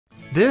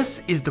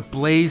This is the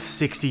Blaze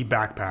 60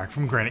 backpack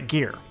from Granite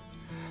Gear.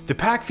 The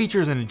pack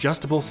features an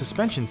adjustable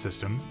suspension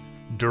system,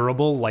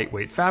 durable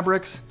lightweight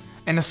fabrics,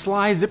 and a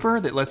slide zipper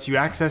that lets you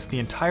access the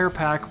entire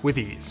pack with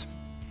ease.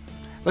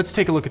 Let's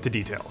take a look at the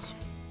details.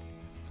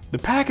 The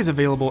pack is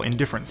available in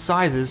different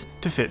sizes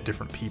to fit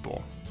different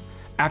people.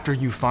 After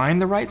you find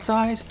the right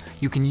size,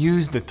 you can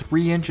use the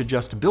 3-inch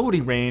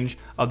adjustability range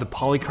of the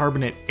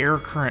polycarbonate air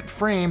current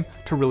frame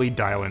to really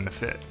dial in the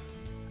fit.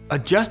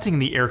 Adjusting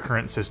the air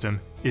current system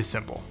is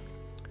simple.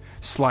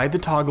 Slide the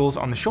toggles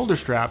on the shoulder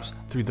straps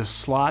through the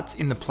slots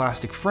in the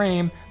plastic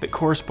frame that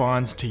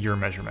corresponds to your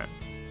measurement.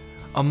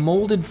 A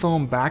molded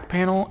foam back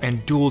panel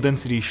and dual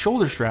density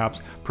shoulder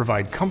straps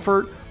provide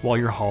comfort while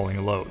you're hauling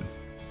a load.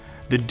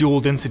 The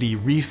dual density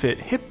refit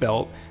hip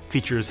belt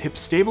features hip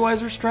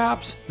stabilizer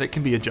straps that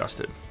can be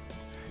adjusted.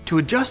 To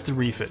adjust the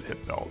refit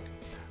hip belt,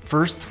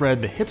 first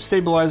thread the hip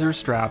stabilizer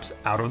straps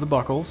out of the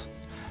buckles,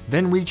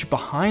 then reach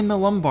behind the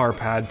lumbar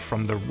pad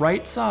from the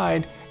right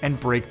side and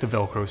break the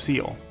Velcro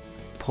seal.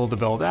 Pull the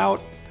belt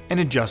out and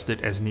adjust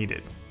it as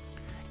needed.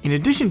 In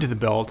addition to the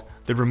belt,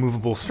 the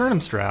removable sternum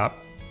strap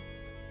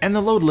and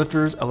the load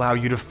lifters allow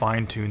you to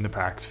fine-tune the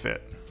pack's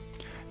fit.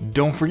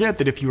 Don't forget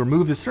that if you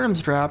remove the sternum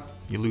strap,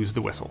 you lose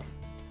the whistle.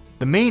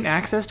 The main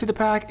access to the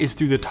pack is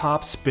through the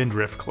top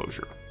spindrift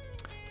closure.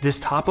 This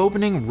top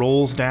opening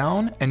rolls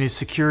down and is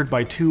secured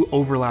by 2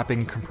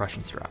 overlapping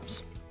compression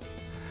straps.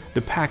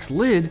 The pack's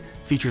lid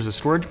features a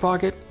storage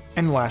pocket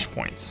and lash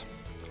points.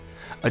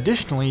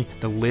 Additionally,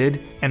 the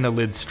lid and the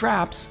lid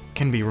straps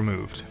can be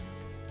removed.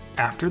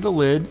 After the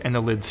lid and the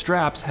lid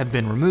straps have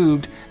been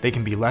removed, they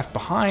can be left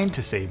behind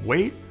to save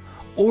weight,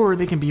 or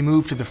they can be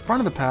moved to the front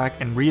of the pack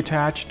and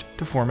reattached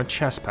to form a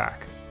chest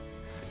pack.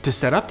 To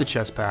set up the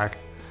chest pack,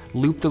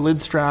 loop the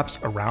lid straps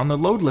around the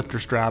load lifter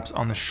straps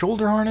on the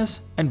shoulder harness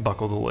and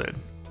buckle the lid.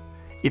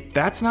 If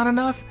that's not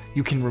enough,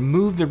 you can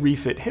remove the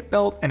refit hip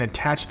belt and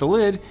attach the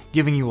lid,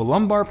 giving you a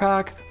lumbar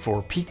pack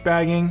for peak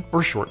bagging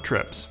or short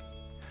trips.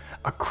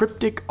 A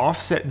cryptic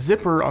offset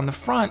zipper on the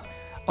front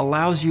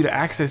allows you to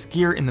access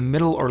gear in the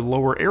middle or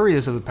lower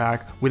areas of the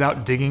pack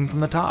without digging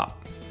from the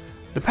top.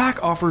 The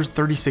pack offers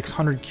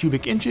 3,600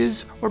 cubic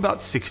inches or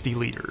about 60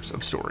 liters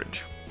of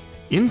storage.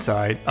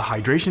 Inside, a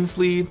hydration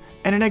sleeve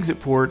and an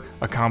exit port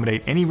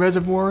accommodate any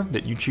reservoir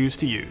that you choose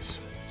to use.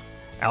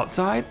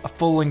 Outside, a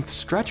full-length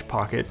stretch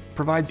pocket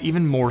provides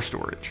even more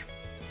storage.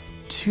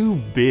 2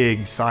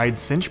 big side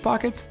cinch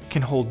pockets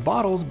can hold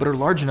bottles but are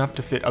large enough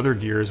to fit other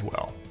gear as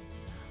well.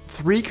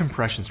 3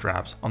 compression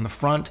straps on the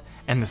front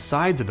and the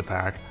sides of the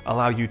pack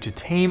allow you to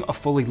tame a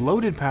fully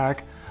loaded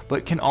pack,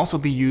 but can also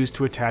be used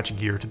to attach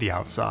gear to the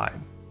outside.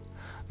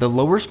 The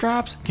lower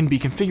straps can be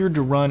configured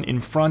to run in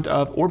front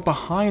of or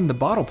behind the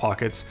bottle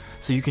pockets,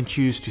 so you can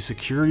choose to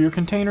secure your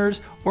containers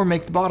or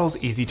make the bottles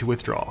easy to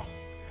withdraw.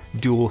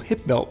 Dual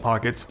hip belt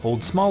pockets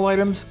hold small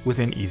items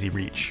within easy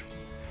reach.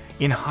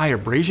 In high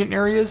abrasion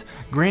areas,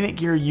 Granite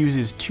Gear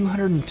uses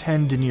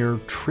 210 denier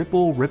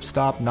triple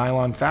ripstop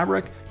nylon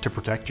fabric to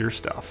protect your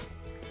stuff.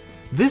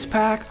 This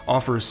pack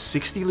offers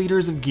 60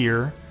 liters of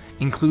gear,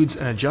 includes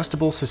an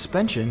adjustable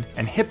suspension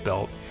and hip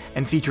belt,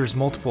 and features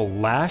multiple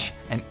lash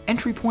and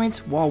entry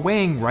points while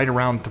weighing right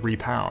around 3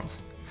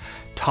 pounds.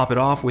 Top it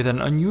off with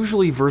an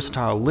unusually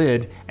versatile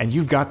lid, and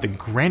you've got the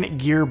Granite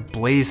Gear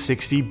Blaze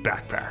 60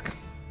 backpack.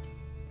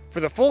 For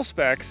the full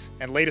specs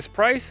and latest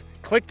price,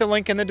 click the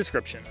link in the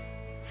description.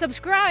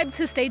 Subscribe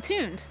to stay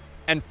tuned.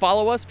 And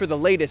follow us for the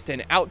latest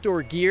in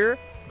outdoor gear,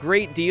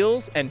 great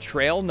deals, and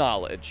trail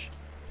knowledge.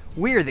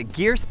 We're the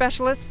gear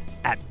specialists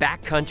at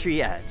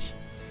Backcountry Edge.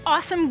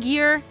 Awesome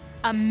gear,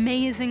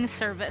 amazing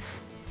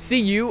service. See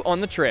you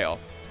on the trail.